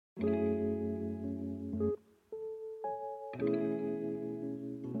Used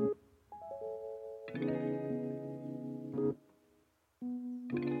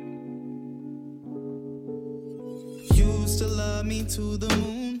to love me to the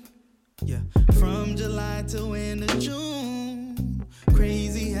moon, yeah, from July to end of June.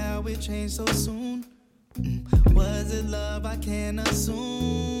 Crazy how it changed so soon. Was it love? I can't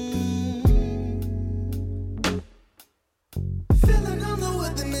assume. Feeling on low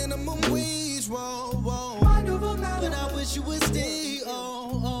at the minimum wage, whoa. Wonderful now, but I wish you would stay,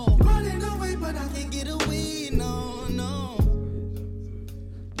 oh. Running away, but I can't get away, no.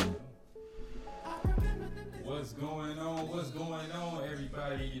 What's going on,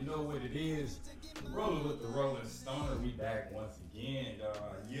 everybody? You know what it is. Rolling with the Rolling Stoner. We back once again, y'all.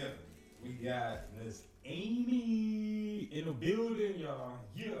 Yeah, we got Miss Amy in the building, y'all.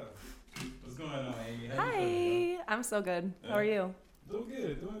 Yeah. What's going on, Amy? How you feeling, Hi, I'm so good. How are you? Doing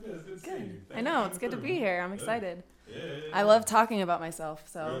good. It's good to see you. I know, it's good to be here. I'm excited. Yeah. I love talking about myself,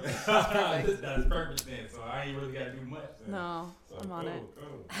 so That's perfect then. So I ain't really got to do much. Then. no, So I'm on it.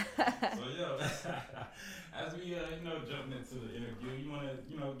 Cool. So yo, as we jump into the interview, you want to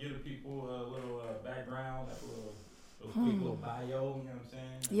give the people a little background, like a quick little bio. You know what I'm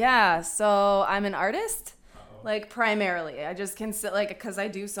saying? Yeah, so I'm an artist, Uh-oh. like primarily. I just can sit because I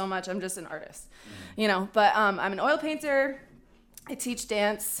do so much. I'm just an artist, But I'm an oil painter. I teach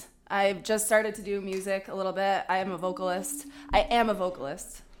dance. I've just started to do music a little bit. I am a vocalist. Okay.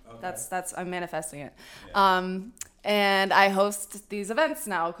 That's I'm manifesting it. Yeah. And I host these events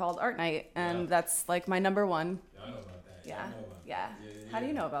now called Art Night, and that's like my number one. I know about that. Yeah. How do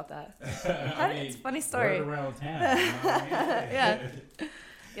you know about that? It's a funny Word story. around town. You know what I mean?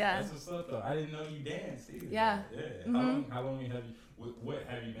 Yeah. That's what's up, though. I didn't know you danced either. Yeah. Mm-hmm. How long have you? What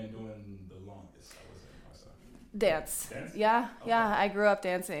have you been doing the longest? I was myself. Dance. Dance? Yeah. Okay. Yeah. I grew up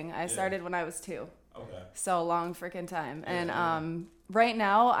dancing. I started when I was 2. Okay. So long freaking time. Yeah, And right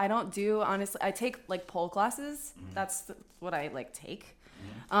now I don't do, honestly, I take like pole classes. Mm-hmm. That's what I take.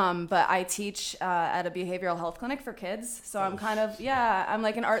 But I teach at a behavioral health clinic for kids. So I'm kind of, I'm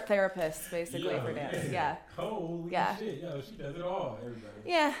like an art therapist basically for dance. Yeah. Holy Yeah. shit. Yo, she does it all, everybody.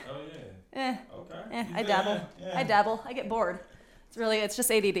 Yeah. Oh, yeah. Okay. I dabble. Yeah. I dabble. I get bored. It's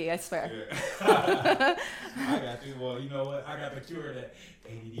just ADD, I swear. Yeah. I got you. Well, you know what? I got the cure to that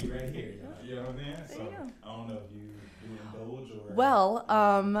ADD right here. You know what I'm saying? There So you go. I don't know if you indulge or. Well,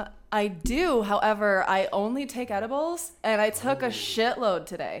 I do. However, I only take edibles, and I took a shitload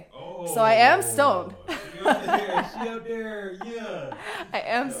today. Oh, So I am stoned. She up there. Yeah. I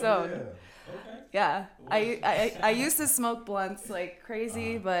am stoned. Yeah. Okay. Yeah. I used to smoke blunts like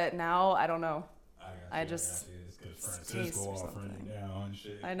crazy, but now I don't know. I just taste or something. Down and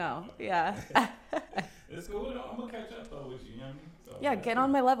shit. I know. Yeah. It's cool. I'm gonna catch up though with you. You know what I mean? So, Yeah. Get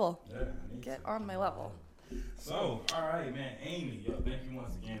on my level. Yeah, I need Get to. on my level. So, all right, man. Amy, yo, thank you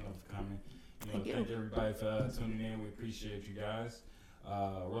once again for coming. Thank everybody for tuning in. We appreciate you guys.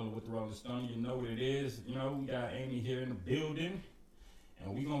 Rolling with the Rolling Stone. You know what it is. We got Amy here in the building.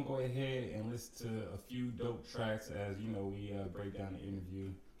 And we're going to go ahead and listen to a few dope tracks as, we break down the interview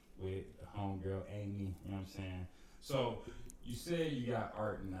with homegirl Amy. You know what I'm saying? So, you said you got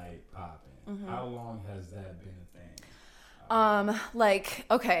Art Night popping. Mm-hmm. How long has that been a thing?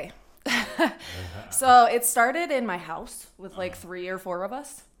 Okay. So it started in my house with like 3 or 4 of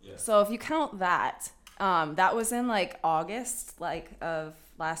us. Yeah. So if you count that, that was in like August of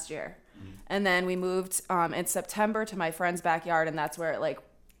last year. Mm-hmm. And then we moved in September to my friend's backyard, and that's where it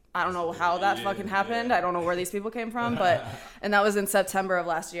I don't know how that fucking happened. Yeah. I don't know where these people came from, and that was in September of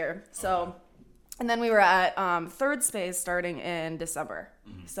last year. So, and then we were at Third Space starting in December.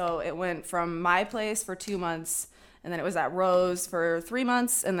 Mm-hmm. So it went from my place for 2 months, and then it was at Rose for 3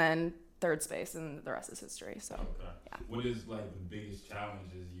 months, and then Third Space, and the rest is history. So, yeah. What is the biggest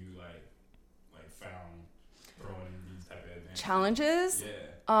challenges you found throwing these type of events? Challenges?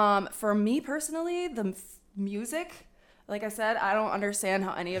 Yeah. For me personally, the music. Like I said, I don't understand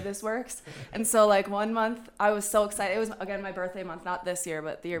how any of this works. And so 1 month, I was so excited. It was, again, my birthday month, not this year,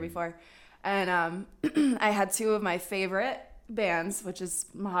 but the year before. And I had 2 of my favorite bands, which is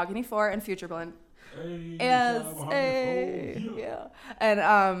Mahogany 4 and Future Blend. Hey, Yeah.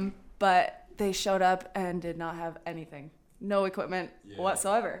 And, but they showed up and did not have anything. No equipment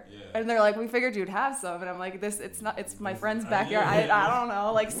whatsoever. Yeah. And they're like, we figured you'd have some. And I'm like, it's my friend's backyard. I don't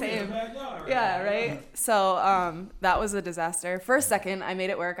know, same. Backyard, right? Yeah, right? So that was a disaster. For a second, I made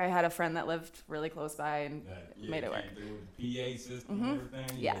it work. I had a friend that lived really close by and made it work. The PA system and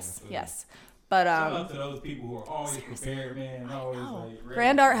everything. Yes. But shout out to those people who are always prepared, man. Always ready.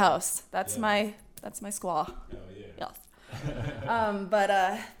 Grand Art House. That's my squaw. Oh yeah. Yes. But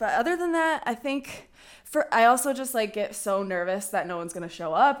other than that, I think I also just like get so nervous that no one's gonna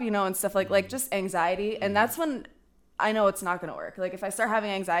show up, you know, and stuff like just anxiety, and that's when I know it's not gonna work. Like if I start having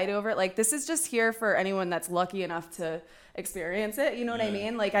anxiety over it, like this is just here for anyone that's lucky enough to experience it, you know what I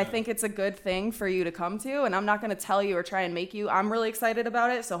mean? Like I think it's a good thing for you to come to, and I'm not gonna tell you or try and make you. I'm really excited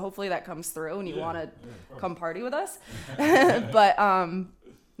about it, so hopefully that comes through and you want to come party with us. But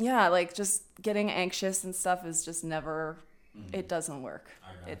yeah, like just getting anxious and stuff is just never. It doesn't work.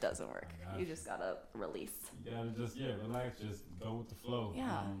 It doesn't work. You just gotta release. You gotta just relax, just go with the flow.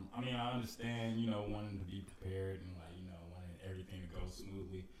 Yeah. I mean, I understand, you know, wanting to be prepared and like, you know, wanting everything to go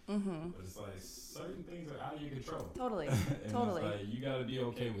smoothly. But it's like certain things are out of your control. Totally. And Totally. It's like you gotta be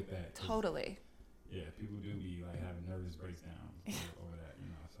okay with that. Totally. Yeah, people do be like having nervous breakdowns over that, you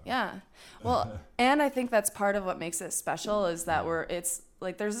know. So. Yeah. Well, and I think that's part of what makes it special is that it's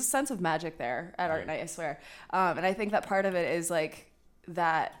like there's a sense of magic there at Art Night, I swear. And I think that part of it is like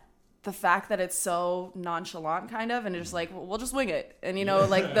that the fact that it's so nonchalant kind of, and it's just like, we'll just wing it. And, you know,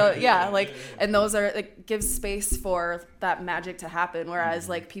 like and those are, it gives space for that magic to happen. Whereas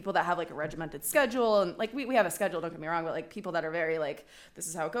like people that have like a regimented schedule and like we have a schedule, don't get me wrong, but like people that are very like, this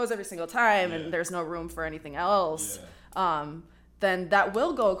is how it goes every single time and there's no room for anything else. Then that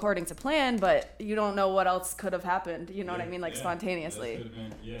will go according to plan, but you don't know what else could have happened. You know what I mean? Like spontaneously.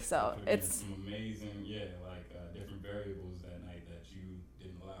 So it's some amazing, different variables that night that you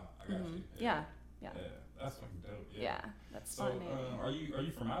didn't allow. I got you. Yeah. That's fucking dope. Yeah, that's so, spontaneous. are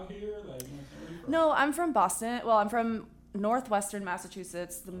you from out here? Like, you know, where are you from? No, I'm from Boston. Well, I'm from northwestern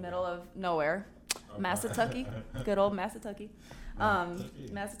Massachusetts, the middle of nowhere. Massatucky, good old Massatucky.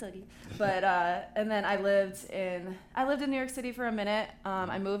 Massatucky. But and then I lived in New York City for a minute.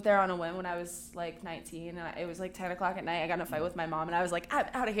 I moved there on a whim when I was like 19, and it was like 10 o'clock at night. I got in a fight with my mom, and I was like, I'm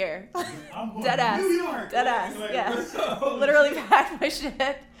out of here. Dead ass. New York. Dead ass. Yeah. Literally packed my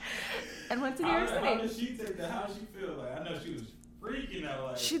shit and went to New York City. How did she take that? How did she feel? Like, I know she was freaking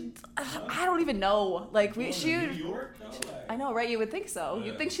out. Like, I don't even know. Like New York, though? Like, I know, right? You would think so.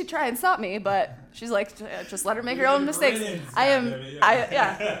 You'd think she'd try and stop me, but she's like, just let her make her own mistakes. Literally,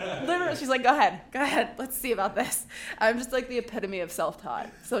 she's like, go ahead, let's see about this. I'm just like the epitome of self-taught.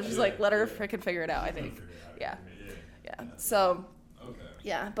 So she's like, let her freaking figure it out, I think. Yeah. So,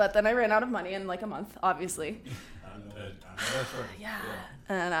 yeah, but then I ran out of money in like a month, obviously. I know that's right. Yeah.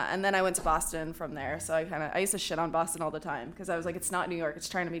 And then I went to Boston from there. So I used to shit on Boston all the time because I was like, it's not New York. It's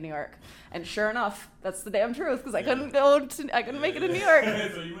trying to be New York. And sure enough, that's the damn truth because I couldn't make it in New York.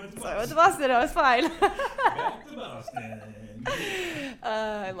 So you went to Boston. So I went to Boston. I was fine. Back to Boston.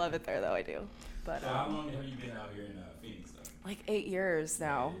 I love it there though. I do. But so how long have you been out here in Phoenix though? Like 8 years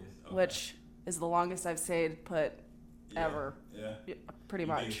now, which is the longest I've stayed put ever. Yeah. Pretty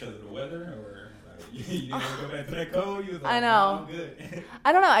much. Because of the weather or? You didn't go back to that cold? You was like, I know. I'm good.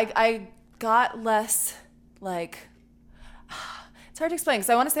 I don't know. I got less, like, it's hard to explain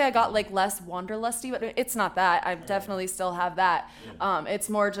because I want to say I got, like, less wanderlusty, but it's not that. I definitely still have that. It's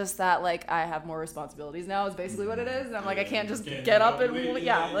more just that, like, I have more responsibilities now is basically what it is. And I'm like, I can't just get up and leave.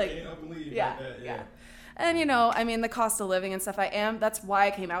 Yeah. And, you know, I mean, the cost of living and stuff, that's why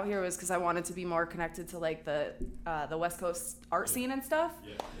I came out here was because I wanted to be more connected to, like, the West Coast art scene and stuff.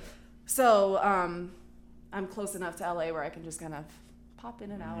 So, I'm close enough to LA where I can just kind of pop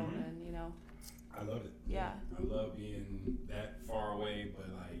in and out and, you know. I love it. Yeah. I love being that far away, but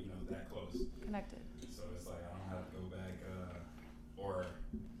like, you know, that close. Connected. So it's like, I don't have to go back, or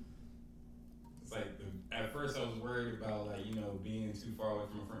it's like, at first I was worried about like, you know, being too far away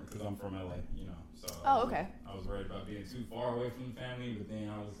from a friend, because I'm from LA, you know, so. Okay. I was worried about being too far away from the family, but then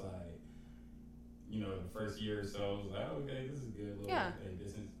I was like, you know, the first year or so, I was like, okay, this is good. Little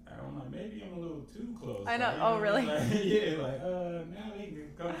distance. I don't know, maybe I'm a little too close. I know. Like, oh, really? Like, now they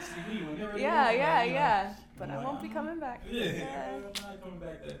can come see me whenever they want. Yeah. But I'm I won't be coming back. Yeah, I'm not coming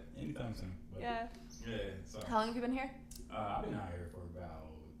back anytime soon. But Yeah. So. How long have you been here? I've been out here for about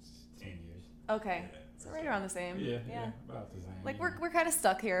 10 years. Okay. Yeah. So right around the same. Yeah, about the same. Like we're kind of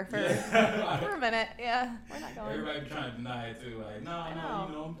stuck here for for a minute. Yeah, we're not going. Everybody trying to deny it too. Like, no, you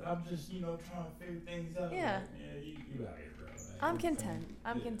know, I'm just, you know, trying to figure things out. Yeah. Like, you out here, bro. Like, I'm content.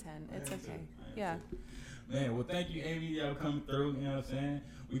 I'm content. It's okay. Yeah. Man, well, thank you, Amy, y'all coming through. You know what I'm saying?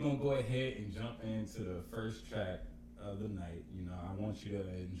 We're gonna go ahead and jump into the first track of the night. You know, I want you to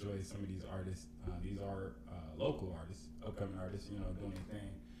enjoy some of these artists. These are local artists, upcoming artists. You know, doing their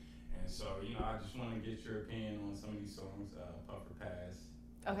thing. And so, you know, I just want to get your opinion on some of these songs. Puff or Pass.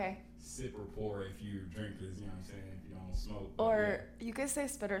 Okay. Sip or pour if you're drinkers, you know what I'm saying? If you don't smoke. Or you could say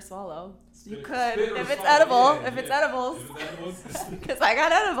spit or swallow. You Spit could or if it's swallow, edible. yeah, if it's yeah. edibles. If it's edibles. Because I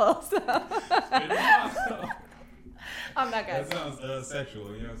got edibles. Spit or swallow. I'm not good. That sounds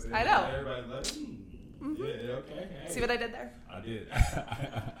sexual, you know what I'm saying? I know. Everybody's like, Mm-hmm. Yeah, okay. Hey. See what I did there? I did.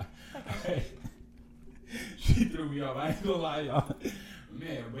 Hey, she threw me off. I ain't gonna lie, y'all.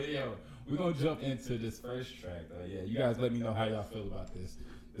 Man, but yo, we're gonna jump into this first track. Yeah, you guys let me know how y'all feel about this.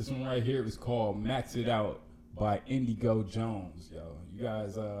 This one right here is called Max It Out by Indigo Jones, yo. You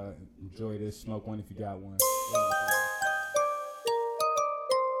guys enjoy this. Smoke one if you got one.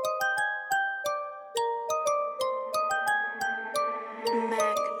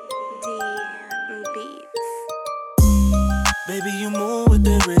 Mac D Beats. Baby, you move with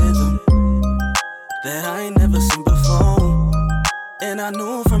the rhythm that I ain't never seen before. And I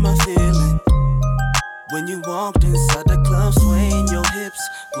knew from a feeling when you walked inside the club, swaying your hips,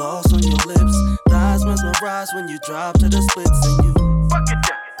 gloss on your lips, thighs mesmerized when you drop to the splits and you fuck it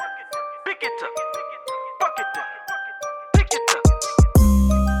up, pick it up, fuck it up, pick it up.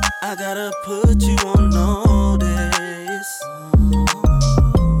 I gotta put you on notice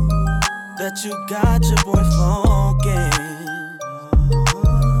that you got your boy funkin'.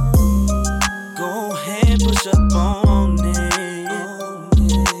 Go ahead, push up on it.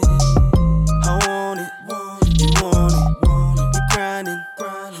 I want it, you want it. We grinding,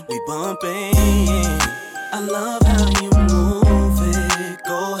 we bumping. I love how you move it.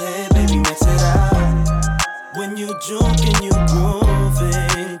 Go ahead, baby, max it out. When you juke and you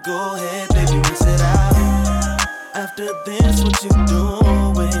grooving, go ahead, baby, max it out. After this, what you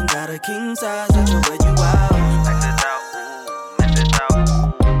doing? Got a king size, I can wear you out. Max it out, ooh, max it out,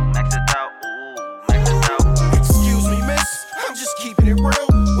 ooh, max it out, ooh, max it out. Excuse me, miss, I'm just keeping it real.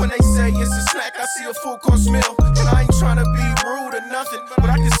 When they say it's a snack, I see a full course meal. And I ain't tryna be rude or nothing, but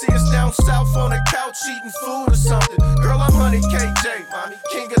I can see us down south on the couch eating food or something. Girl, I'm Honey KJ, mommy,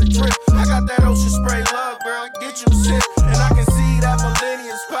 king of the drip. I got that ocean spray love, girl, get you a sip. And I can see that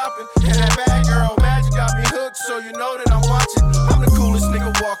millennium's popping. And that bad girl magic got me hooked, so you know that I'm watching. I'm the coolest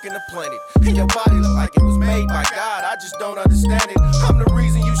nigga walking the planet. And your body look like it was made by God, I just don't understand it. I'm the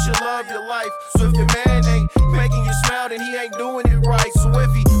reason you should love your life. So if your man ain't making you smile, then he ain't doing it right. So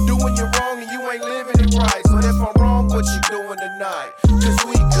if he doing you wrong, then you ain't living it right. But if I'm wrong, what you doing tonight? Cause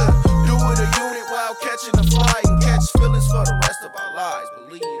we could do it a unit while catching a flight and catch feelings for the rest of our lives.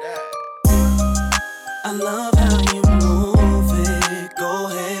 Believe that. I love how you move it. Go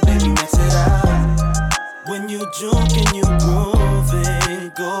ahead, baby, max it out. When you juke and you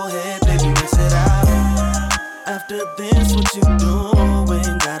grooving, go ahead, baby, max it out. After this, what you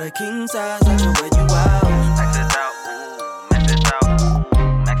doing? Got a king size, I can wear you out. Max it out, ooh, max it out,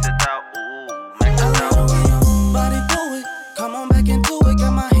 ooh, max it out, ooh, max it out. I love the way your body do it. Come on back into it.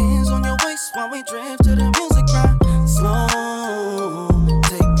 Got my hands on your waist while we drift to the music grind. Slow,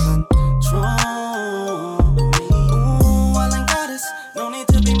 take control. Ooh, island goddess, no need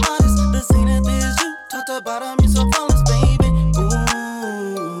to be modest. The zenith is you. Talked about I'm so flawless, baby.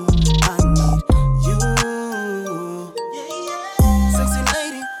 Ooh, I need you. Sexy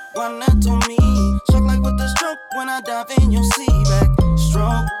lady, why not on me? Shock like with the stroke when I dive in your seat back.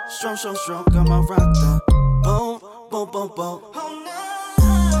 Stroke, stroke, stroke, stroke. I'ma rock the boat, boat, boat, boat. Oh, no.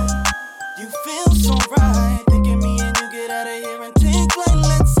 You feel so right. Thinking me and you get out of here and take flight.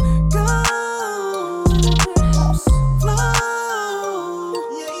 Let's go to the penthouse floor.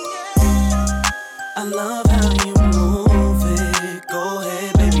 I love how you move it. Go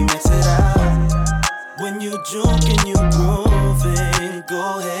ahead, baby, max it out. When you juke and you grooving,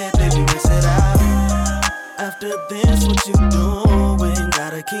 go ahead, baby, max it out. After this, what you doing?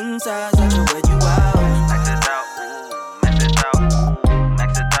 Got a king size, I can wear you out. Max it out, ooh, max it out, ooh,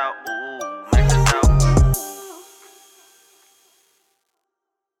 max it out, ooh, max it out.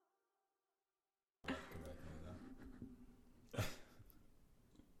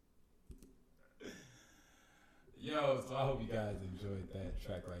 Yo, so I hope you guys enjoyed that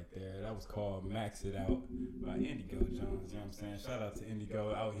track right there. That was called Max It Out by Indigo Jones. You know what I'm saying? Shout out to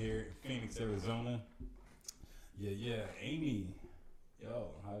Indigo out here in Phoenix, Arizona. Yeah. Amy, yo,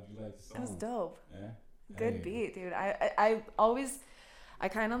 how'd you like the song? That was dope. Yeah? Good Hey. beat, dude. I always, I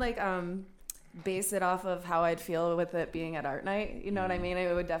kind of like base it off of how I'd feel with it being at art night. You know what I mean?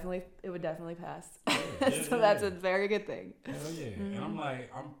 It would definitely pass. Yeah, So that's a very good thing. Hell yeah. And I'm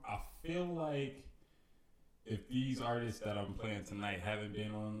like, I feel like if these artists that I'm playing tonight haven't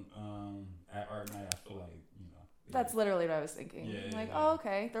been on at art night, I feel like, you know. That's literally what I was thinking. Yeah, I'm like, yeah. oh,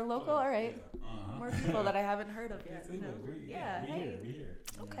 okay, they're local, all right. Yeah. Uh-huh. More people that I haven't heard of yet. Yeah, you know? we Yeah, hey. here.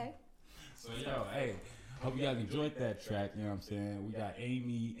 Okay. So, yo, hey, hope you guys enjoyed that track, you know what I'm saying? We got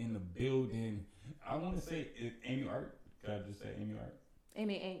Amy in the building. I want to say Amy Art. Could I just say Amy Art?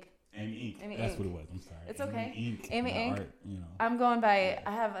 Amy Inc. Amy Inc. Amy That's Inc. what it was. I'm sorry. It's okay. Inc. Amy the Inc. Art, you know. I'm going by,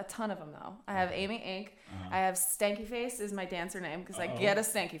 I have a ton of them though. I have Amy Inc. Uh-huh. I have Stanky Face is my dancer name because I Uh-oh. get a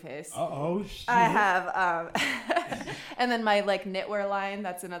stanky face. Oh shit. I have, and then my like knitwear line.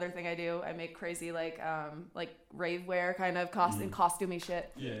 That's another thing I do. I make crazy like rave wear kind of costumey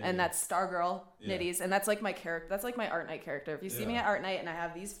shit. Yeah, and yeah. that's Stargirl Yeah. knitties, and that's like my character. That's like my Art Night character. If you see me Yeah. at Art Night and I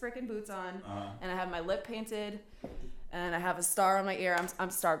have these freaking boots on, and I have my lip painted, and I have a star on my ear, I'm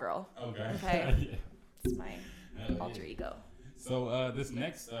Stargirl. Okay. Okay. Yeah. It's my Hell yeah. alter ego. So this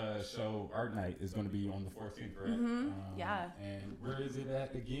next show, Art Night, is going to be on the 14th, correct? Yeah. And where is it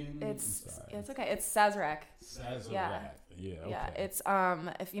at again? It's okay. It's Sazerac. Sazerac. Yeah. Yeah. Okay. Yeah. It's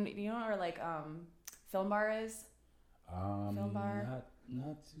if you know where like Film Bar is. Film Bar.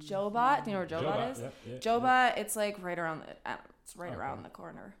 Not Jobot. Do you know where Jobot is? Yep, yep, Jobot. It's like right around it's right Okay. around the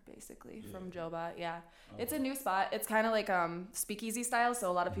corner, basically, Yeah. from Jobot. Yeah. Okay. It's a new spot. It's kind of like speakeasy style. So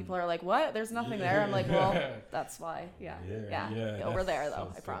a lot of people are like, "What? There's nothing there." I'm like, "Well, that's why." Yeah. Yeah. Over that's there though, so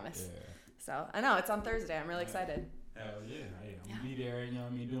I sick. promise. Yeah. So I know it's on Thursday. I'm really excited. Hell yeah. Hey, I'm gonna be there, you know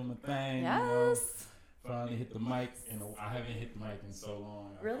what I mean, doing my thing. You know, Yes. finally hit the mic, and I haven't hit the mic in so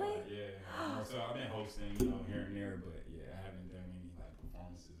long. I Really? feel like, yeah. So I've been hosting, you know, here and there, but yeah, I haven't done any like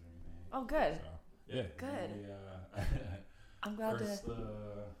performances or anything. Oh, good. So yeah. Good. Really, I'm glad first, to.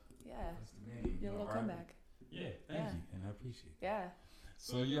 what's Yeah. the name? Your little Art- comeback. Yeah, thank Yeah. you, and I appreciate it. Yeah.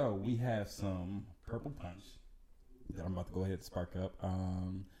 So yo, we have some Purple Punch that I'm about to go ahead and spark up.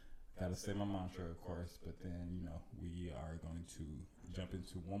 Gotta say my mantra, of course, but then you know we are going to jump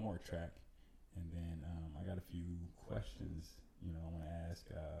into one more track, and then I got a few questions. You know, I want to ask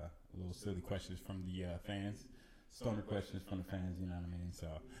little silly questions from the fans, stoner questions from the fans. You know what I mean?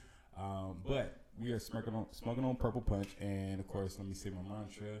 So, but we are smoking on Purple Punch, and of course, let me say my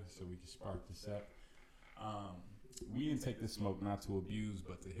mantra so we can spark this up. We didn't take this smoke not to abuse,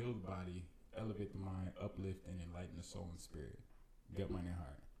 but to heal the body, elevate the mind, uplift, and enlighten the soul and spirit. Gut, mind, and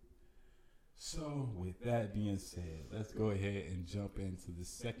heart. So, with that being said, let's go ahead and jump into the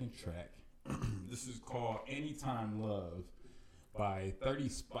second track. This is called Anytime Love by 30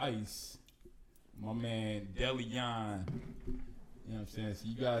 Spice, my man Delion. You know what I'm saying? So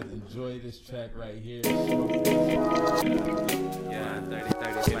you guys enjoy this track right here. Yeah,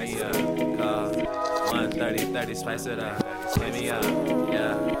 30 spice it up. Call 130 spice it up. Hit me up.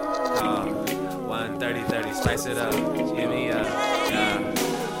 Yeah. Call 130 spice it up. Hit me up. Yeah.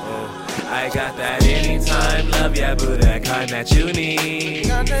 Oh, I got that anytime love, yeah, boo, that kind that you need.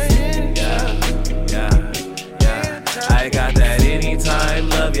 Yeah. I got that anytime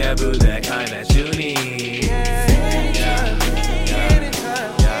love, yeah, boo, that kind that you need.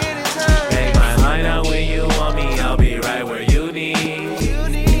 Take my line out when you want me, I'll be right where you need.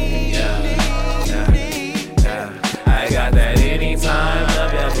 Yeah. I got that anytime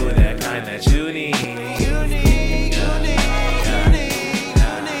love, yeah, boo, that kind that you need.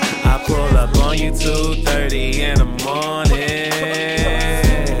 I pull up on you 2:30 in the morning,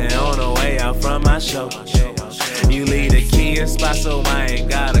 on the way out from my show. You leave the key in spot so I ain't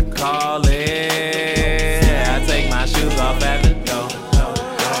gotta call it. I take my shoes off at the door.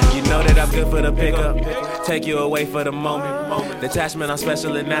 You know that I'm good for the pickup. Take you away for the moment. Detachment, I'm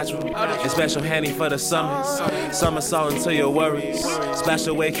special and natural. And special handy for the summers. Somersault into your worries. Splash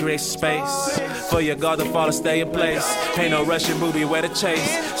away, create space. For your guard to fall or stay in place. Ain't no rushing movie where to chase.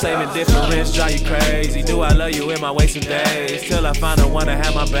 Same indifference, drive you crazy. Do I love you in my wasted days? Till I find the one to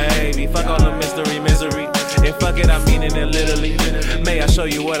have my baby. Fuck all the misery. And fuck it, I mean it literally. May I show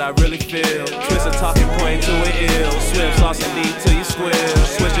you what I really feel. Twist a talking point to it ill. Swim, sauce and deep till you squill.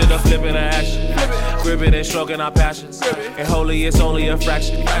 Switch it up, flip it to action. Grip it and stroking our passions. And holy, it's only a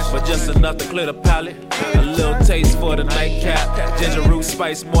fraction. But just enough to clear the palate. A little taste for the nightcap. Ginger root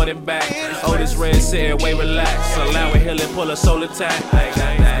spice more than back. Oh, this red sitting way relaxed. Allow it heal and pull a soul attack. I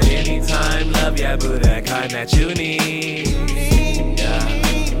got that anytime love, yeah, boo, that kind that you need. Yeah.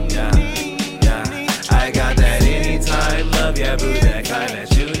 I got that anytime love, yeah, boo, that kind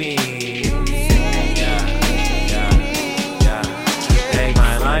that you need. Yeah. Take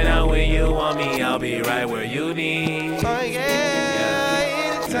my line out when you want me, I'll be right where you need. Anytime.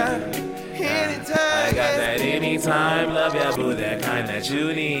 I got that anytime love, yeah, boo, that kind that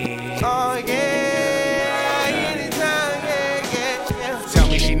you need. Tell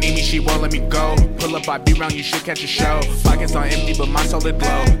me she need me, she won't let me go. Pull up, I be round, you should catch a show. Pockets on empty, but my soul it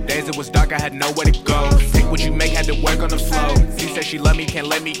glow. Days it was dark, I had nowhere to go. Take what you make, had to work on the flow. She said she love me, can't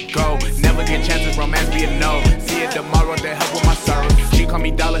let me go. Never get chances, romance be a no. See it tomorrow, to help with my sorrows. She She call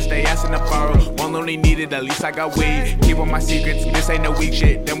me Dallas, they asking to borrow. One only needed, at least I got weed. Keep on my secrets, this ain't no weak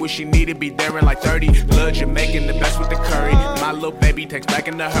shit. Then what she needed, be there in like 30. Blood Jamaican, the best with the curry. My little baby takes back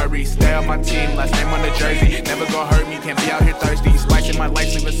in a hurry. Stay on my team, last name on the jersey. Never gon' hurt me, can't be out here thirsty. Slicing my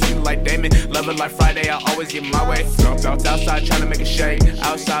life, leave a scene like Damon. Love it like Friday, I always get my way. Girls outside trying to make a shake.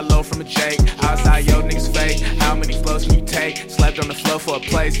 Outside low from a Jake. Outside, yo, niggas fake. How many flows can you take? Slept on the floor for a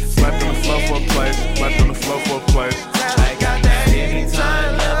place. Slept on the floor for a place. Slept on the floor for a place. I got that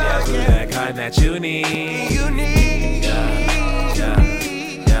anytime love, yeah, boo, that kind that you need. Yeah.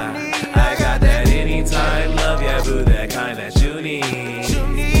 I got that anytime love, yeah, boo, that kind that you need.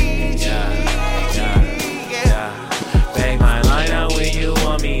 Yeah. Bang my line out when you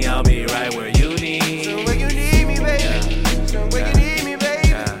want me, I'll be right where you need. So where you need me, baby. So where you need me,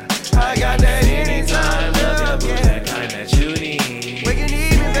 baby. I got that anytime love, yeah, boo, that kind that you need. Where you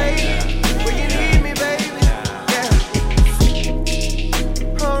need me, baby. Where you need me, baby. Yeah.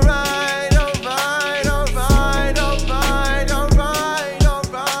 Alright, alright, alright, alright, alright,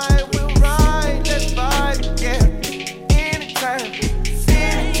 alright. We'll ride, let's vibe, yeah. Anytime,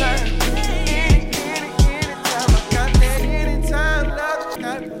 anytime, anytime. I got that anytime love,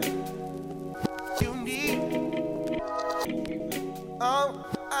 you need. Oh,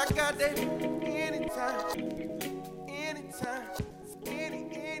 I got that anytime, anytime, any.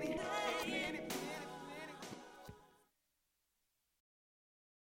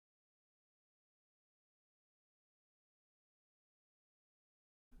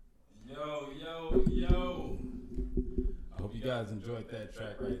 Yo. I hope you guys enjoyed that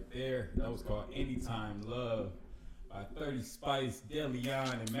track right there. That was called Anytime Love by 30 Spice,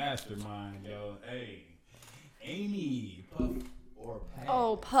 Deleon, and Mastermind. Yo, hey. Amy, Puff or Pat?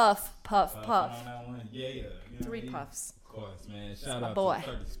 Oh, Puff. On that one? Yeah. You know 3 what I mean? puffs. Of course, man. Shout out boy.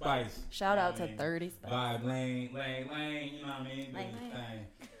 to 30 Spice. Shout out You know to what I mean? 30 Spice. Vibe Lane, you know what I mean? Lane, Do his Lane.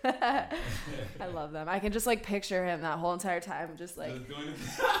 thing. I love them. I can just like picture him that whole entire time, just like Just doing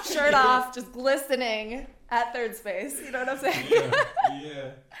it. shirt off, just glistening at third space. You know what I'm saying?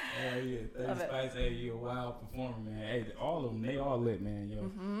 Yeah. 30 Love it. Spice, hey, you a wild performer, man. Hey, all of them, they all lit, man, yo.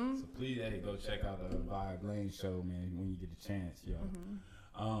 Mm-hmm. So please, hey, go check out the Vibe Lane show, man, when you get a chance, yo. Mm-hmm.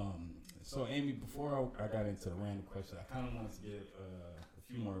 So Amy, before I got into the random question, I kind of wanted to get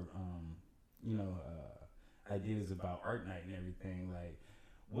a few more, ideas about art night and everything. Like,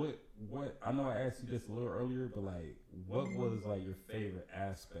 what? I know I asked you this a little earlier, but like, what was like your favorite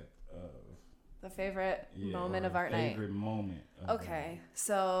aspect of The favorite moment or of art night. Favorite moment. Of, Okay,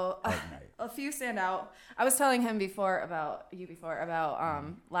 so art night. a few stand out. I was telling him before about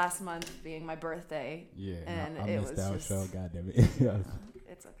last month being my birthday. Yeah, and I it missed was out, just- so goddamn it.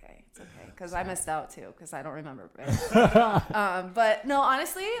 It's okay, because I missed out too, because I don't remember. But no,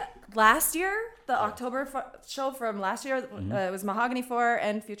 honestly, last year, the October show from last year, it was Mahogany 4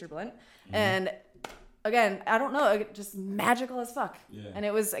 and Future Blunt, and again, I don't know, just magical as fuck. Yeah. And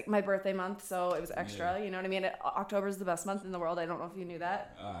it was like my birthday month, so it was extra. You know what I mean? October is the best month in the world. I don't know if you knew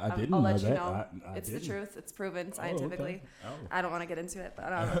that. I didn't I'll know let you that. know. I It's didn't. the truth. It's proven scientifically. Oh. I don't want to get into it, but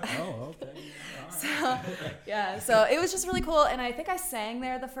Oh, okay. yeah. So it was just really cool, and I think I sang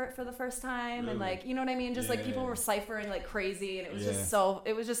there for the first time, and Really? like, you know what I mean? Just like people Yeah. were ciphering like crazy, and it was Yeah.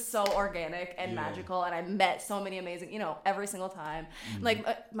 just so organic and Yeah. magical, and I met so many amazing, every single time.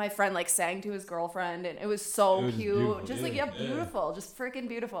 Like my friend like sang to his girlfriend, and it was so It was cute. beautiful. Just like Yeah. beautiful, just freaking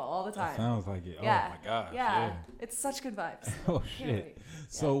beautiful all the time. Sounds like it. Yeah. Oh my gosh. Yeah. It's such good vibes. Oh Can't shit. wait.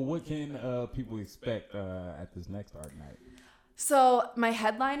 So what can people expect at this next art night? So my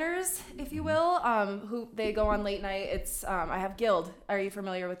headliners, if you will, who they go on late night. It's I have Guild. Are you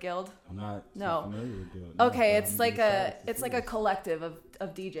familiar with Guild? I'm not No. familiar with Guild. Okay, No, it's but like I'm a excited to it's like see a it. collective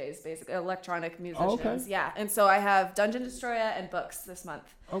of DJs, basically electronic musicians. okay. Yeah, and so I have Dungeon Destroyer and Books this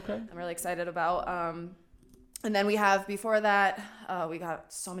month. Okay. I'm really excited about. And then we have before that, we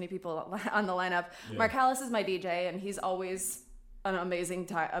got so many people on the lineup. Yeah. Mark Hallis is my DJ, and he's always an amazing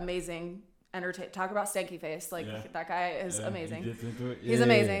entertain. Talk about stanky face, like Yeah. that guy is Yeah, amazing. he gets into it. He's Yeah,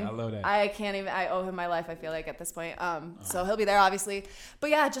 amazing. I love that. I can't even. I owe him my life. I feel like at this point. So he'll be there, obviously. But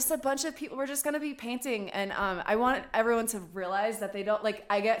yeah, just a bunch of people. We're just gonna be painting, and I want everyone to realize that they don't like.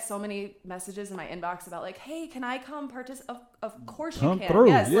 I get so many messages in my inbox about like, "Hey, can I come participate?" Of course Come you can. through.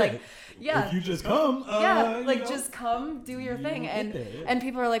 Yes, Yeah. like yeah. If you just come. Yeah, you like know. just come, do your You thing, will and get there, yeah. and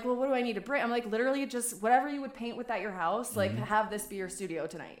people are like, well, what do I need to bring? I'm like, literally, just whatever you would paint with at your house, like Mm-hmm. have this be your studio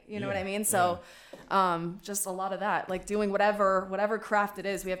tonight. You know what Yeah, I mean? So, just a lot of that, like doing whatever craft it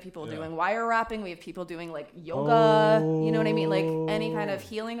is. We have people Yeah. doing wire wrapping. We have people doing like yoga. You know what I mean? Like any kind of Oh.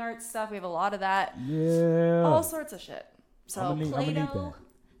 healing art stuff. We have a lot of that. Yeah. All sorts of shit. So I'ma need Play-Doh. that.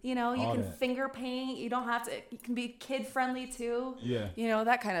 You know, you All can that. finger paint. You don't have to. You can be kid friendly too. Yeah. You know,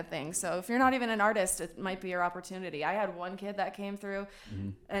 that kind of thing. So if you're not even an artist, it might be your opportunity. I had one kid that came through,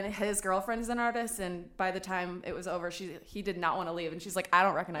 and his girlfriend's an artist, and by the time it was over, he did not want to leave, and she's like, I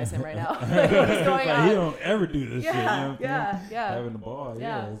don't recognize him right now. Like, what is going Like, on? he don't ever do this shit. You know what I'm Yeah, saying? yeah. Having the ball,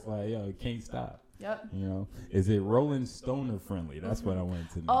 Yeah. it's like, yo, you can't stop. Yep. You know, is it Rolling Stoner friendly? That's what I wanted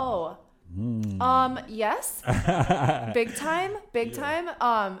to know. Yes. Big time.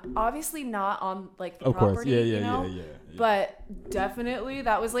 Obviously not on like the Of course. property, Yeah. you know? Yeah. But definitely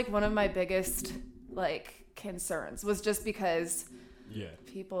that was like one of my biggest like concerns was just because Yeah.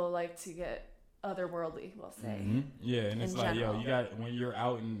 people like to get otherworldly, we'll say. Yeah, and it's In like, general. yo, you got when you're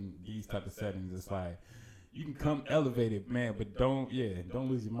out in these type of settings, it's like you can come elevated, man, but don't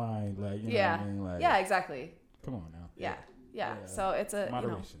lose your mind, like, you know what I mean? Like, Yeah, exactly. come on now. Yeah. So it's a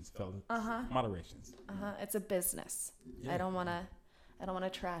Moderations, fellas. Moderations. it's a business. Yeah. I don't wanna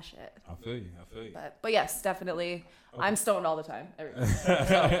trash it. I feel you. But yes, definitely. I'm stoned all the time. So,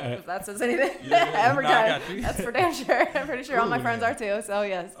 if that says anything, every no, I time. got you. That's for damn sure. I'm pretty sure all my Cool, friends man. are too. So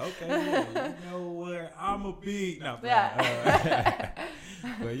yes. Okay, yeah, you know where I'm a big. No, Yeah.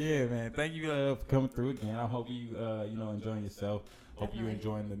 but yeah, man, thank you for coming through again. I hope you enjoying yourself. Hope you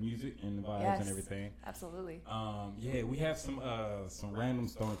enjoying the music and the vibes and everything. Absolutely. Yeah, we have some random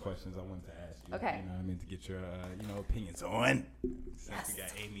stoner questions I wanted to ask you. Okay. You know what I mean, to get your opinions on. Since we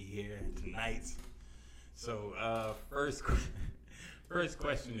got Amy here tonight. So first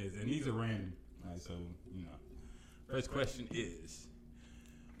question is, and these are random. All right, so first question is,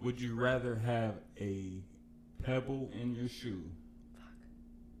 would you rather have a pebble in your shoe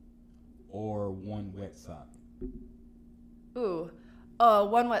or one wet sock? Ooh.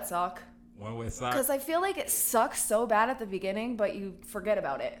 One wet sock. One wet sock. Because I feel like it sucks so bad at the beginning, but you forget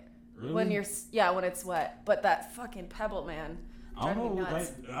about it. Really? When when it's wet. But that fucking pebble, man. I don't know,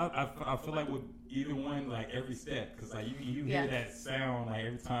 nuts. like I feel like with either one, like every step, because like you hear that sound like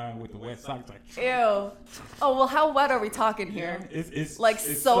every time with the wet socks, like Ew. Oh well, how wet are we talking here? it's Like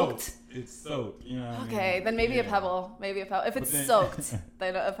it's soaked? It's soaked. You know what I mean? Okay, then maybe a Yeah. pebble. Maybe a pebble. If it's then- soaked,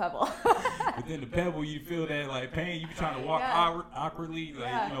 then a pebble. But then the pebble, you feel that like pain. You be trying to walk Yeah. awkwardly, like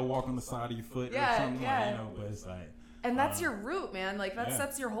Yeah. walk on the side of your foot Yeah, or something, yeah. like, but it's like. And that's your route, man. Like that Yeah.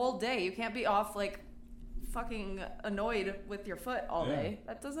 sets your whole day. You can't be off like fucking annoyed with your foot all Yeah. day.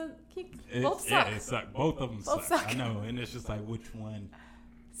 That doesn't keep It, both suck. Yeah, it suck. Both of them Both suck. suck. I know, and it's just like which one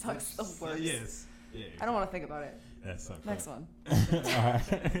Sucks the worst. Yes. Yeah. I don't want to think about it. That sucks. Next one. All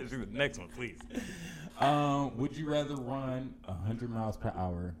right. Next one, please. Would you rather run 100 miles per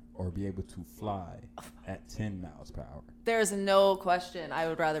hour or be able to fly at 10 miles per hour? There's no question. I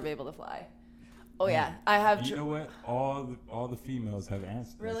would rather be able to fly. Oh yeah, I have. You know what? All the females have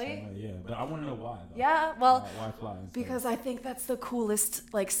answered. that Really? same way, yeah, but I want to know why. Though. Yeah, well, Why fly? instead? because I think that's the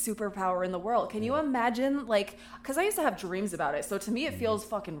coolest like superpower in the world. Can you imagine like? Because I used to have dreams about it, so to me it feels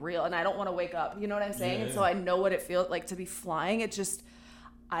fucking real, and I don't want to wake up. You know what I'm saying? Yeah, And so I know what it feels like to be flying. It just,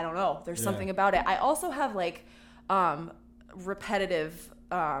 I don't know. There's Yeah. something about it. I also have like repetitive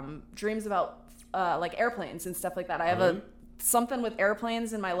dreams about like airplanes and stuff like that. I have Really? something with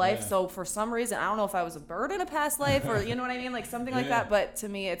airplanes in my life. Yeah. So for some reason, I don't know if I was a bird in a past life or you know what I mean, like something like Yeah. that. But to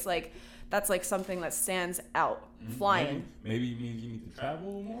me, it's like that's like something that stands out. Flying. Maybe it means you need to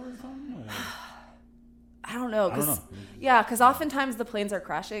travel more or something. Or? I don't know. I don't 'Cause- know. yeah, because oftentimes the planes are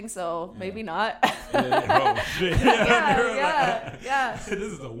crashing, so maybe not. Oh shit! yeah. This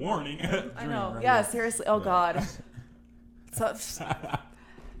is a warning. I know. Yeah, seriously. Oh God. So,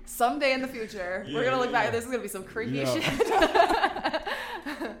 someday in the future, we're gonna look back. This is gonna be some creepy Yeah. shit.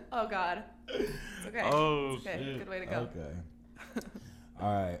 Oh God. It's okay. Oh It's okay. shit. Good way to go. Okay.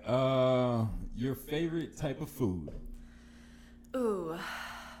 All right. Your favorite type of food? Ooh,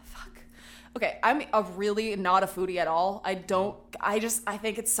 fuck. Okay, I'm really not a foodie at all. I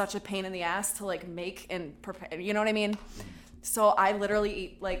think it's such a pain in the ass to like make and prepare. You know what I mean? So I literally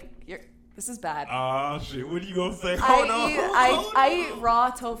eat like this is bad. Oh shit! What are you gonna say? Hold on. I eat raw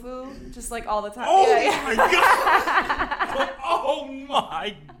tofu just like all the time. Oh Yeah. my god! Oh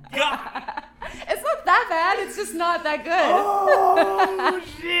my god! It's not that bad. It's just not that good. Oh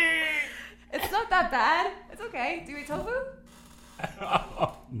shit! It's not that bad. It's okay. Do you eat tofu?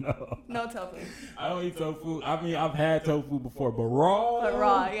 Oh, no. No tofu. I don't eat tofu. I mean, I've had tofu before, but raw. But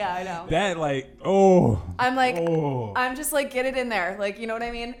raw, yeah, I know. That like, oh. I'm like, Oh. I'm just like, get it in there. Like, you know what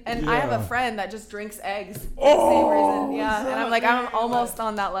I mean? And I have Yeah. a friend that just drinks eggs for the Oh, same reason. Yeah. And I'm like, I'm man. almost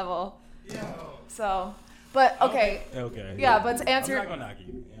on that level. So, but okay. Okay. Yeah, but to answer- I'm not gonna knock you.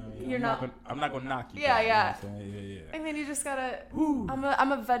 You know what I mean? I'm not gonna knock you. Yeah, down, yeah. You know what I'm saying? Yeah. I mean, you just gotta.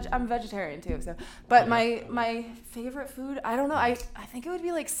 I'm vegetarian too, so. But my favorite food, I don't know. I think it would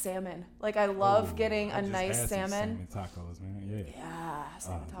be like salmon. Like I love getting a nice salmon. Tacos, man. Yeah. Yeah,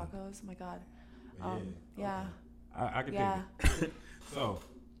 salmon tacos. Oh my god. Yeah. Okay. I can dig it. So,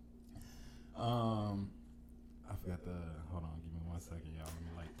 I forgot the. Hold on, give me 1 second, y'all. Let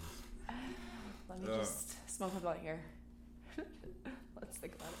me light this. Let me just smoke a blunt here. Let's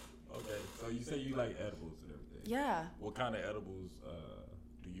think about it. Okay, so you say you like edibles and everything. Yeah. What kind of edibles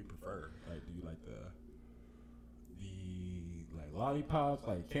do you prefer? Like, do you like the like lollipops,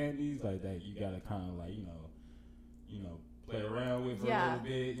 like candies, like that? You gotta kind of like you know, play around with for a little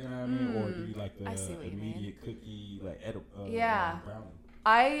bit. You know what I mean? Or do you like the immediate cookie, like brownie?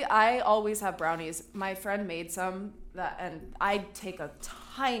 I always have brownies. My friend made some and I take a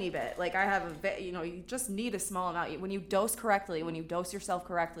tiny bit. Like I have you just need a small amount. When you dose correctly, when you dose yourself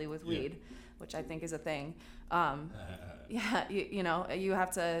correctly with weed, which I think is a thing. You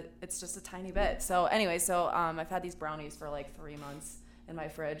have to, it's just a tiny bit. So anyway, I've had these brownies for like 3 months in my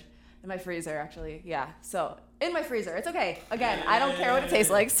fridge. In my freezer, actually. Yeah. So in my freezer, it's okay. Again, I don't care what it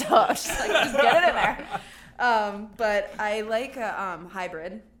tastes like. So I'm just like, just get it in there. But I like a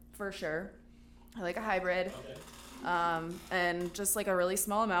hybrid for sure. I like a hybrid. And just like a really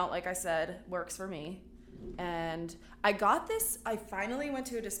small amount, like I said, works for me. And I finally went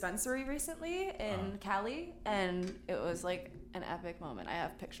to a dispensary recently in Cali, and it was like an epic moment. I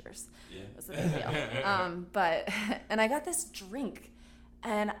have pictures. Yeah. It was a big deal. And I got this drink,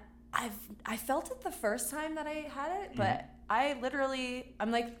 and I felt it the first time that I had it, but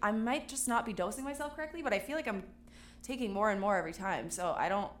I'm like, I might just not be dosing myself correctly, but I feel like I'm taking more and more every time. So I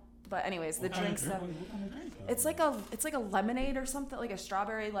don't. But anyways, the drink stuff. It's like a lemonade or something, like a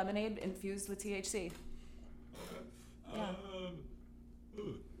strawberry lemonade infused with THC. Yeah.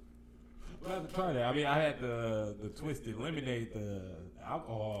 We'll have to try that. I mean, I had the twisted lemonade, the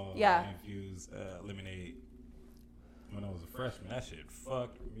alcohol infused lemonade when I was a freshman. That shit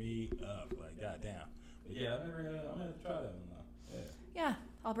fucked me up, like goddamn. But yeah, I'm gonna try that one now. Yeah,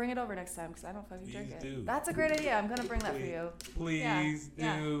 I'll bring it over next time because I don't fucking drink it. That's a great idea. I'm gonna bring that for you. Please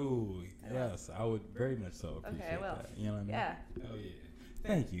do. Yes, I would very much so appreciate that. You know what I mean? Yeah. Oh yeah.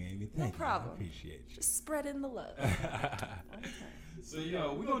 Thank you, Amy. No problem. I appreciate you. Just spreading the love. So,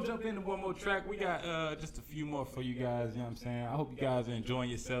 we're going to jump into one more track. We got just a few more for you guys, you know what I'm saying? I hope you guys are enjoying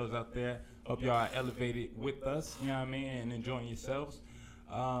yourselves out there. Hope y'all are elevated with us, you know what I mean, and enjoying yourselves.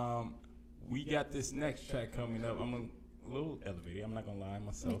 We got this next track coming up. I'm a little elevated. I'm not going to lie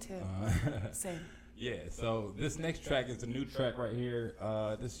myself. Me too. Same. Yeah, so this next track is a new track right here.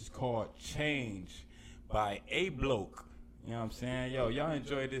 This is called Change by A Bloke. You know what I'm saying? Y'all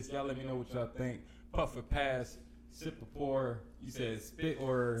enjoy this. Y'all let me know what y'all think. Puff or pass, sip or pour. You said spit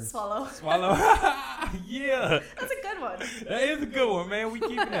or swallow. Yeah. That's a good one. That is a good one, man. We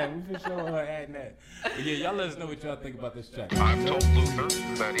keeping that. We for sure adding that. But yeah, y'all let us know what y'all think about this track. I've told Luther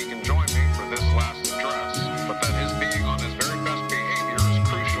that he can join me for this last address, but that his being on his very best behavior is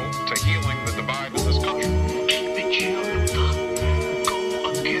crucial to healing the divide in this country. Keep it chill, Luther.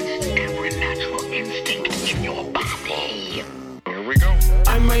 Go against every natural instinct in your body. Here we go.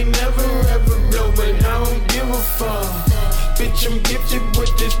 I might never ever blow, but I don't give a fuck. Bitch, I'm gifted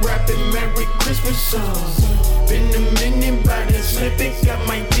with this rapping Merry Christmas song. Been a minute by the slipping, got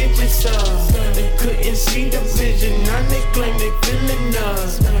my digits up. They couldn't see the vision, now they claim they feeling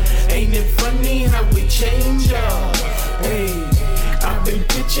us. Ain't it funny how we change up? Hey, I've been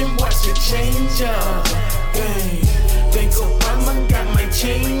pitching, watch it change up. Hey, think Obama got my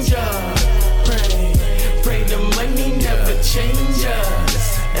change up. Pray the money never change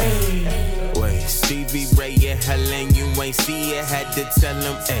us. Hey. Wait, Stevie Ray and Helen, you ain't see it, had to tell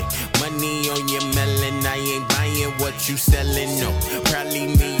them, hey, money on your melon, I ain't buying what you selling, no. Probably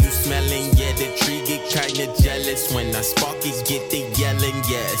me you smelling, yeah, the tree get kinda jealous when I sparkies get the yelling,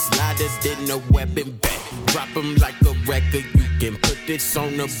 yeah, it's louder than a weapon back. Drop 'em like a record, you can put this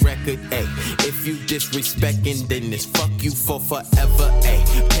on the record, ayy. If you disrespecting, then it's fuck you for forever,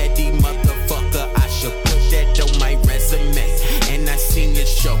 ayy. Petty motherfucker, I should put that on my resume. And I seen your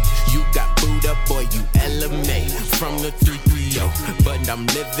show, you got booed up, boy, you LMA from the 330. But I'm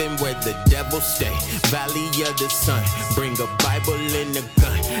living where the devil stay. Valley of the sun, bring a Bible and a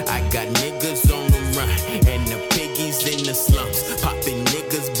gun. I got niggas on the run, and the piggies in the slums. Popping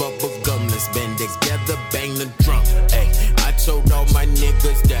niggas bubble gum, let's band together, bang the drum. Ay, I told all my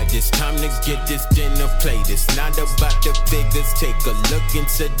niggas that it's time to get this dinner plate. It's not about the figures, take a look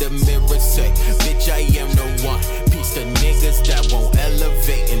into the mirror, say, bitch, I am the one. gangsta niggas that won't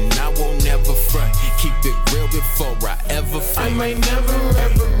elevate, and I won't ever front. Keep it real before I ever I fake. might never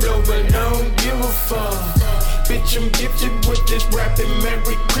ever blow, but I don't give a fuck. Bitch, I'm gifted with this rapping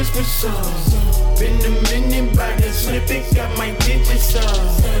Merry Christmas song. Been a minute by the snippet, got my digits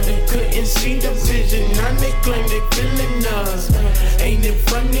up. They couldn't see the vision, now they claim they feeling us. Ain't it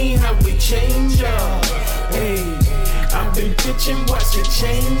funny how we change up? Hey, I've been pitching, watch it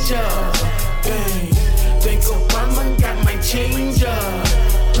change up. Hey, think Obama got my change up.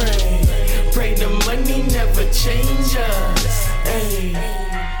 Pray the money never change us. Hey.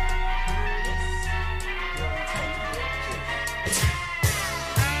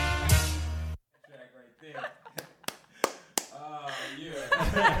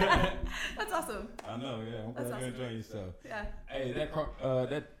 That's awesome. I know, yeah. I'm glad That's you're awesome. enjoying yourself. Yeah. Hey,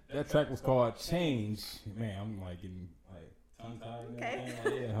 that track was called Change. Man, I'm like getting like tongue tied. Okay.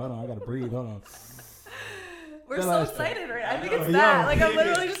 Like, yeah, hold on, I gotta breathe. Hold on. We're That so last excited, right? track. I think it's know, that. yeah. Like, I'm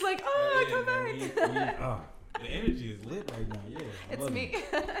literally just like, oh, Yeah, come man, back. the energy is lit right now. Yeah. I It's love me. it.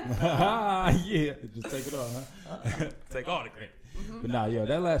 Yeah, just take it off, huh? Take all the credit. But nah, yo,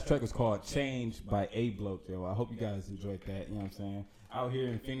 that last track was called Change by A Bloke, yo. I hope you guys enjoyed that, you know what I'm saying? Out here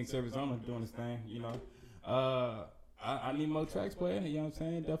in Phoenix, Arizona, doing this thing, you know. I need more tracks playing, you know what I'm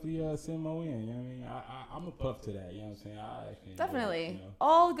saying? Definitely send more in, you know what I mean? I'm a puff to that, you know what I'm saying? I actually enjoy it, Definitely. you know?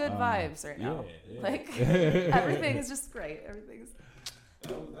 All good vibes right now. Yeah. Like, everything is just great. Everything's.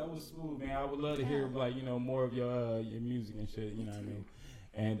 That was smooth, man. I would love to hear like, you know, more of your music and shit, you know what I mean?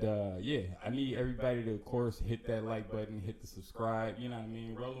 And yeah, I need everybody to, of course, hit that like button, hit the subscribe, you know what I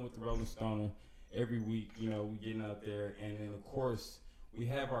mean? Rolling with the Rolling Stoner every week, you know, we getting out there. And then, of course, we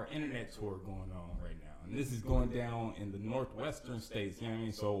have our internet tour going on right now. And this is going down in the northwestern states, you know what I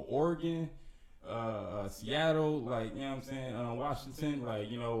mean? So Oregon, Seattle, like, you know what I'm saying? Washington, like,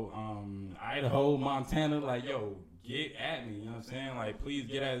 you know, Idaho, Montana, like, yo, get at me, you know what I'm saying? Like, please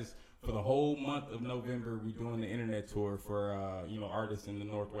get at us. For the whole month of November, we're doing the internet tour for, you know, artists in the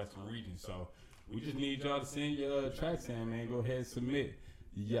northwestern region. So we just need y'all to send your tracks in, man. Go ahead and submit.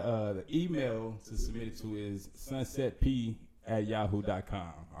 The email to submit it to is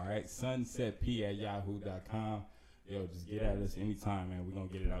sunsetp@yahoo.com. All right, sunsetp@yahoo.com. Yo, just get at us anytime, man. We're going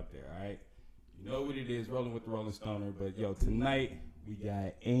to get it out there, all right? You know what it is, rolling with the Rolling Stoner. But, yo, tonight we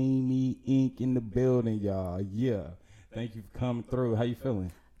got Amy Inc. in the building, y'all. Yeah. Thank you for coming through. How you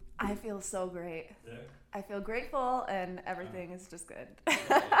feeling? I feel so great. Yeah. I feel grateful, and everything is just good.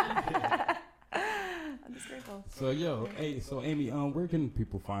 I'm just grateful. So so Amy, where can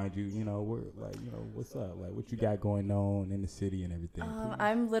people find you? You know, where like, you know, what's up? Like, what you got going on in the city and everything?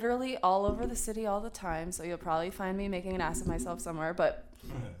 I'm literally all over the city all the time, so you'll probably find me making an ass of myself somewhere. But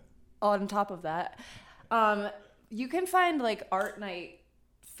on top of that, you can find like Art Night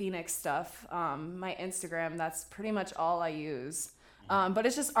Phoenix stuff. My Instagram, that's pretty much all I use. But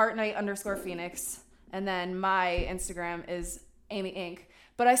it's just artnight_Phoenix. And then my Instagram is Amy Inc.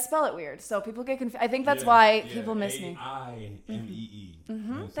 But I spell it weird, so people get confused. I think that's why people miss me. AIMEE.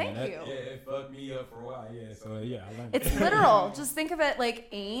 Thank you. Yeah, it fucked me up for a while. Yeah, so yeah, I learned It's literal. Just think of it like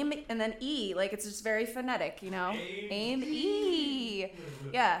aim and then E. Like, it's just very phonetic, you know? Aim E.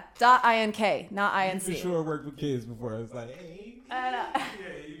 Yeah. .INK, not INC. You for sure worked with kids before. It's like, hey.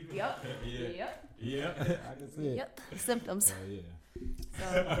 Yep. Yeah. I can see it. Yep. Symptoms. Oh, yeah.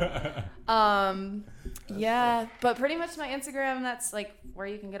 Yeah, but pretty much my Instagram, that's like where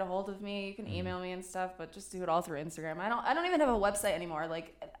you can get a hold of me. You can email me and stuff, but just do it all through Instagram. I don't even have a website anymore.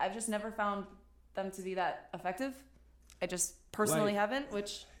 Like, I've just never found them to be that effective. I just personally haven't,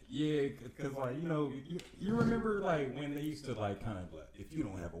 which yeah, because like, you know, you remember like when they used to like kind of like, if you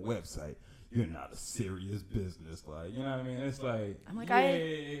don't have a website, you're not a serious business. Like, you know what I mean? It's like, I'm like,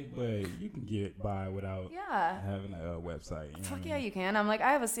 but you can get by without having a website. You know fuck what yeah, I mean? you can. I'm like,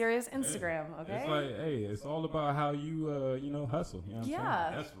 I have a serious Instagram, okay? It's like, hey, it's all about how you, you know, hustle. You know what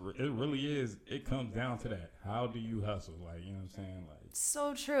I'm saying? It really is. It comes down to that. How do you hustle? Like, you know what I'm saying? Like,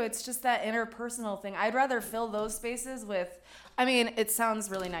 so true. It's just that interpersonal thing. I'd rather fill those spaces with, I mean, it sounds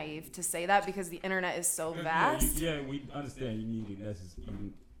really naive to say that because the internet is so vast. Yeah, we understand you need it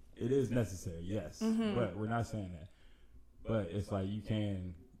necessary. It is necessary, yes, but we're not saying that. But it's like you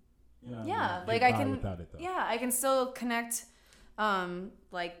can, you know, like I can, without it, though. I can still connect,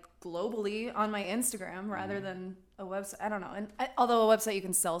 like globally on my Instagram rather than a website. I don't know, and although a website you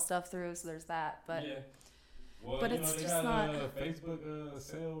can sell stuff through, so there's that. But well, but it's they just got, not Facebook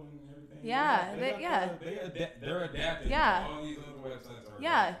sale and everything. They're adapting. Yeah. All these other websites are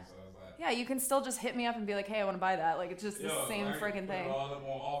Yeah. adapting, so it's like, yeah, you can still just hit me up and be like, hey, I want to buy that. Like, it's just the same freaking thing. All up on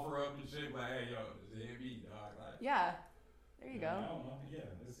offer up and shit, like, hey, yo, just hit me, dog. Like, yeah, there you go. I don't know. Yeah,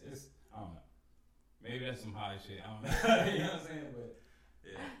 it's I don't know. Maybe that's some high shit. I don't know. You know what I'm saying? But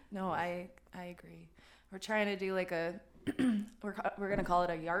yeah. No, I agree. We're trying to do like a we're gonna call it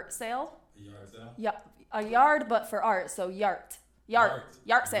a yard sale. A yard sale? Yeah, a yard, but for art. So yard sale.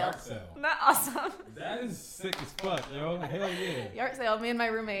 Yard sale. Isn't that awesome? That is sick as fuck, yo. Hell yeah. Yard sale. Me and my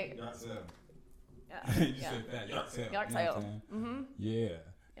roommate. Yard sale. Yeah. You said that. Yard sale. Yard You know what sale. I'm saying? Yeah.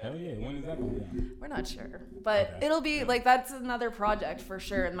 Hell yeah. When is that going to be on? We're not sure, but Okay. it'll be like that's another project for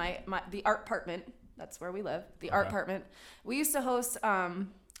sure. In the art apartment. That's where we live. The art apartment. We used to host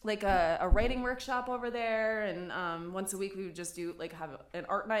like a writing workshop over there, and once a week we would just do like have an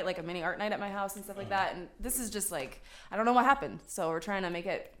art night, like a mini art night at my house and stuff like that. And this is just like I don't know what happened, so we're trying to make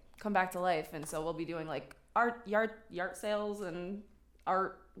it come back to life. And so we'll be doing like art yard sales and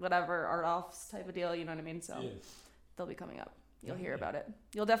art offs type of deal. You know what I mean? So they'll be coming up. You'll hear about it.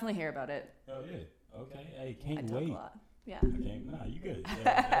 You'll definitely hear about it. Oh yeah. Okay. Hey, can't I talk wait. a lot. Yeah. Okay. Nah, you good.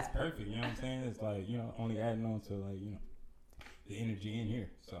 Yeah, that's perfect. You know what I'm saying? It's like, you know, only adding on to like, you know, the energy in here.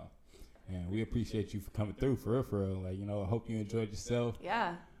 So, and we appreciate you for coming through for real. Like, you know, I hope you enjoyed yourself.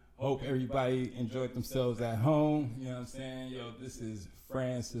 Yeah. Hope everybody enjoyed themselves at home. You know what I'm saying? Yo, this is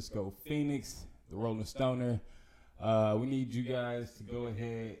Francisco Phoenix, the Rolling Stoner. We need you guys to go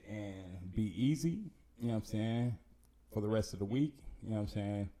ahead and be easy. You know what I'm saying? For the rest of the week. You know what I'm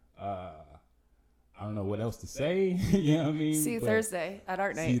saying? I don't know what else to say. You know what I mean? See you Thursday at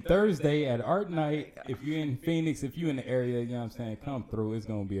Art Night. See you Thursday at Art Night. If you're in Phoenix, if you're in the area, you know what I'm saying, come through. It's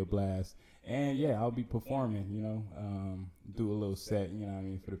going to be a blast. And, yeah, I'll be performing, you know, do a little set, you know what I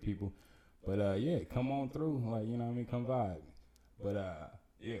mean, for the people. But, yeah, come on through. Like, you know what I mean, come vibe. But,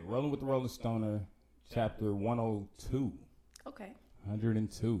 yeah, Rolling with the Rolling Stoner, chapter 102. Okay.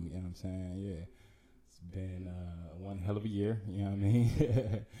 102, you know what I'm saying? Yeah. It's been one hell of a year, you know what I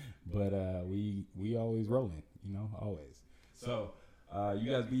mean? But we always rolling, you know, always. So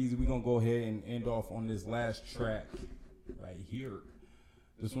you guys be easy. We're going to go ahead and end off on this last track right here.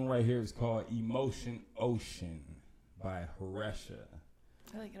 This one right here is called Emotion Ocean by Haresha.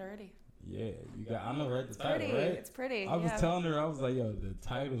 I like it already. Yeah, you got. I know, right? The title, pretty. right? It's pretty. I was telling her, I was like, yo, the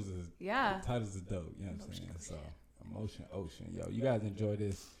titles is dope. You know what I'm saying? So Emotion Ocean, yo, you guys enjoy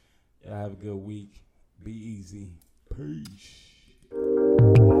this. Y'all have a good week. Be easy. Peace.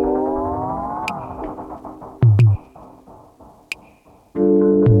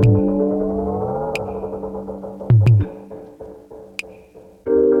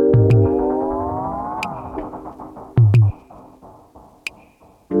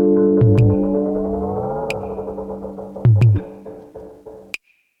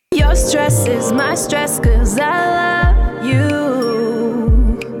 Your stress is my stress, 'cause I love you.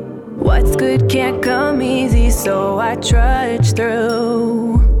 What's good can't come easy, so I trudge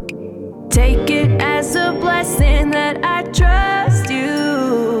through. Take it as a blessing that I trust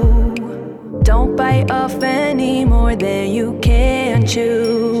you. Don't bite off any more than you can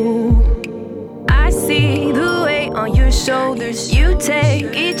chew. I see the weight on your shoulders. You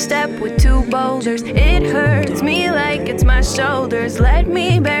take each step with two boulders. It hurts me like it's my shoulders. Let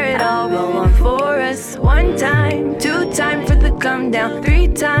me bear it all, roll on for us. 1 time, 2 times for the come down, 3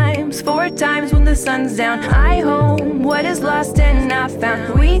 times, 4 times when the sun's down. I home what is lost and I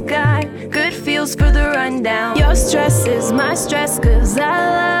found. We got good feels for the rundown. Your stress is my stress, 'cause I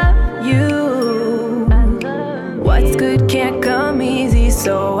love you. What's good can't come easy,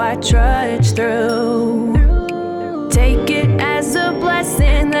 so I trudge through. Take it as a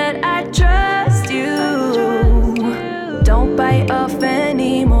blessing that I trust you. Don't bite off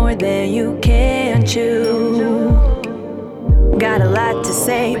any more than you can chew. Got a lot to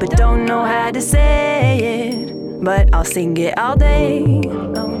say, but don't know how to say it. But I'll sing it all day.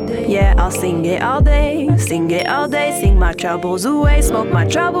 Yeah, I'll sing it all day. Sing it all day. Sing my troubles away. Smoke my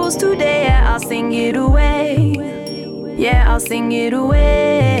troubles today. Yeah, I'll sing it away. Yeah, I'll sing it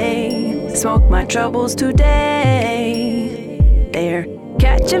away. Smoke my troubles today. They're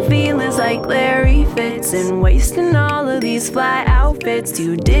catching feelings like Larry Fitz and wasting all of these fly outfits.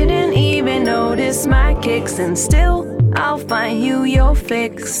 You didn't even notice my kicks, and still I'll find you your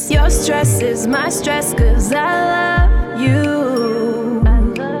fix. Your stress is my stress, 'cause I love you.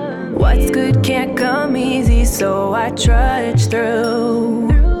 What's good can't come easy, so I trudge through.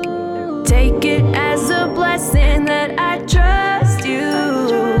 Take it as a blessing that I trust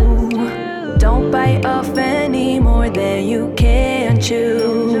you. Don't bite off any more than you can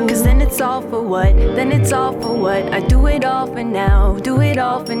chew. 'Cause then it's all for what? Then it's all for what? I do it all for now, do it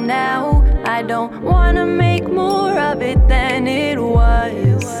all for now. I don't wanna make more of it than it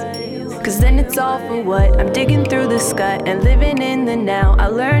was. 'Cause then it's all for what? I'm digging through the scut and living in the now. I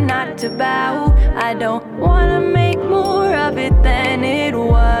learn not to bow. I don't wanna make more of it than it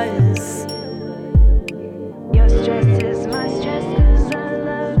was.